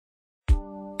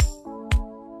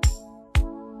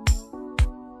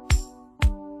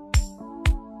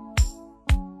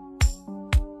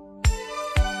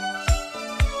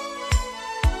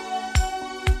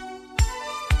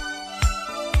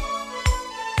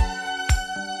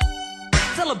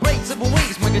celebrate 7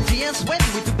 weeks, Miker and DJ Sven.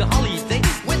 We took the holiday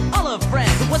with all our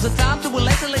friends. It was a time to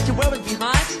relax and let you wear it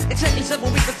behind. Exactly 7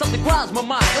 weeks, but something crossed my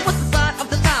mind. It was the sign of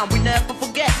the time we never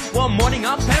forget. One morning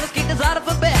our parents kicked us out of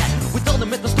bed. We told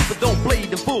them it's stupid, don't play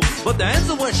the fool. But the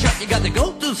answer was shut, you got to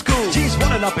go to school. G's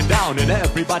running up and down and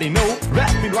everybody know.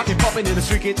 Rapping, rocking, popping in the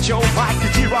street kid show.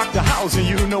 Miker G rock the house and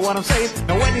you know what I'm saying.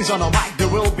 Now when he's on a mic there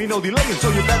will be no delay,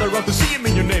 so you better run to see him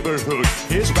in your neighborhood.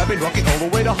 He's rapping, rocking all the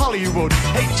way to Hollywood.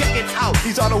 Hey, check it out,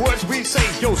 these are the words we say.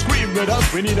 Yo, scream with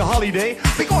us, we need a holiday.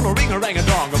 We gonna ring a rang a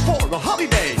dong for a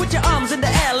holiday. Put your arms in the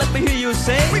air, let me hear you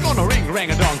say. We gonna ring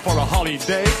rang a dong for a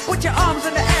holiday. Put your arms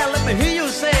in the air, let me hear you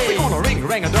say. We gonna ring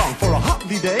rang a dong for a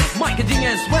holiday. Miker and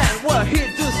DJ Sven, we're here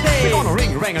to stay. We gonna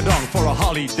ring rang a dong for a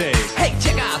holiday. Hey,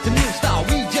 check out the new style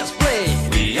we just played.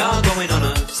 We are going on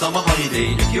a summer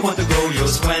holiday. If you want to go, you'll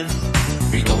Sven.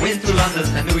 We go into London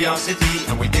and New York City,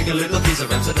 and we take a little piece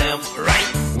of Amsterdam, right?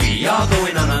 We are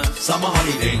going on a summer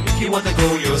holiday. If you want to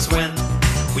go, you'll Sven.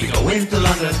 We go into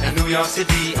London and New York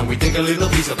City, and we take a little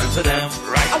piece of Amsterdam,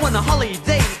 right? I want a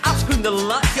holiday, I've screamed a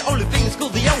lot. The only thing is cool,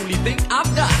 the only thing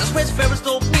I've got. That's where Ferris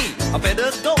told me I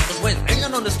better go. Cause when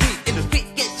hanging on the street, in the street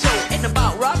get show. Ain't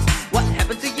about rocks, what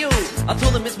happened to you? I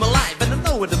told him it's my life and I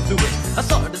know what I'm doing. I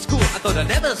saw it at school, I thought I'd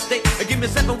never stay. Give me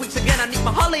 7 weeks again, I need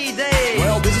my holiday.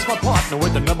 Well, this is my partner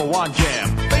with the #1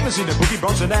 jam. Famous in the boogie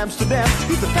Bronx and Amsterdam.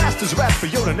 He's the fastest rapper,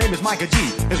 yo, the name is Miker G.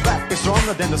 His rap is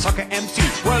stronger than the soccer MC.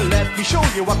 Well, let me show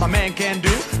you what my man can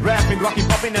do. Rapping, rocking,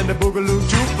 popping, and the boogaloo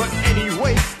too. But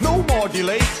anyway, no more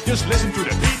delay. Just listen to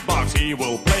the beatbox he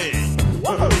will play.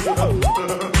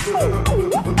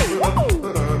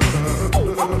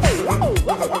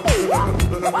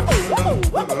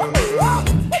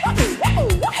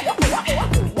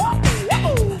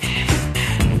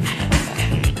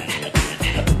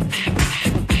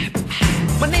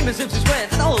 My name is Sven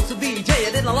and also DJ.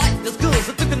 I didn't like the school,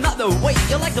 so took another way.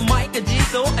 You like the Miker G,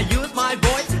 so I use my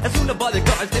voice. As soon as the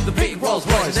bodyguards did the big Rolls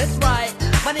Royce. That's right,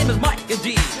 my name is Miker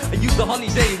G. I use the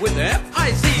holiday with the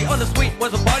F-I-C. On the street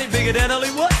was a party bigger than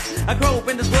Hollywood. I grew up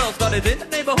in this world, started in the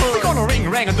neighborhood. We're gonna ring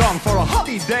rang a dong for a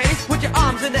holiday. Put your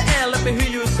arms in the air, let me hear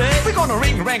you say. We're gonna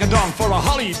ring rang a dong for a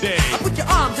holiday. Put your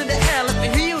arms in the air, let me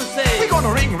hear you say. We're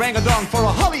gonna ring rang a dong for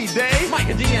a holiday.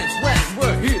 Miker and DJ Sven,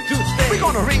 we're here to stay. We're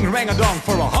gonna ring rang a dong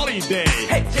for a holiday.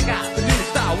 Hey, check out the new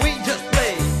style we just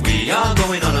played. We are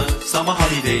going on a summer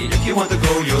holiday. If you want to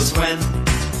go, you'll Sven.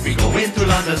 We go into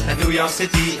London and New York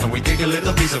City, and we take a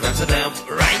little piece of Amsterdam,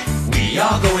 right? We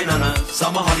are going on a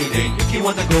summer holiday. If you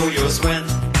want to go, you'll Sven.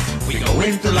 We go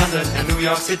into London and New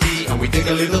York City, and we take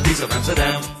a little piece of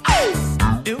Amsterdam.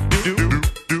 Do, Do, do,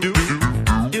 do, do,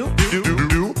 do, do, do,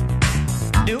 do.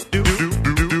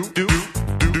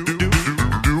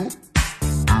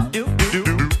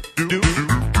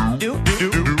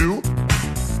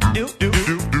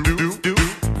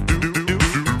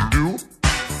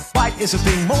 Is a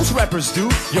thing most rappers do.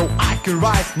 Yo, I can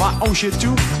write my own shit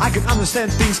too. I can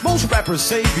understand things most rappers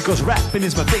say, because rapping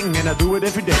is my thing and I do it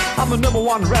every day. I'm a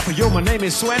 #1 rapper, yo, my name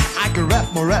is Sven. I can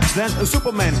rap more raps than a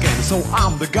Superman can. So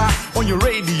I'm the guy on your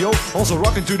radio, also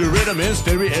rocking to the rhythm in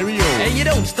stereo. And you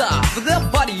don't stop with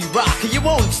that body rock. You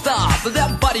won't stop with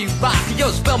that body rock.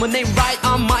 Yo, spell my name right,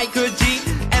 I'm Miker G.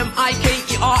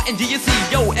 M-I-K-E-R-N-G-U-C.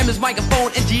 Yo, M is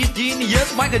microphone and G is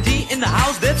genius. Miker G in the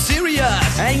house, that's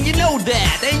serious. And you know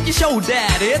that, and you show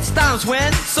that. It's time,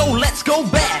 Sven, so let's go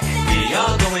back. We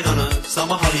are going on a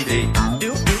summer holiday.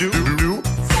 Do, do, do, do.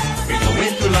 We go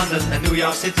into London and New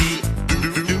York City.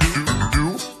 Do, do, do,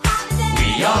 do.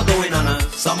 We are going on a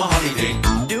summer holiday.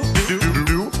 Do, do, do,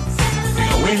 do. We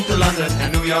go into London and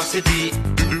New York City.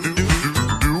 Do, do, do, do.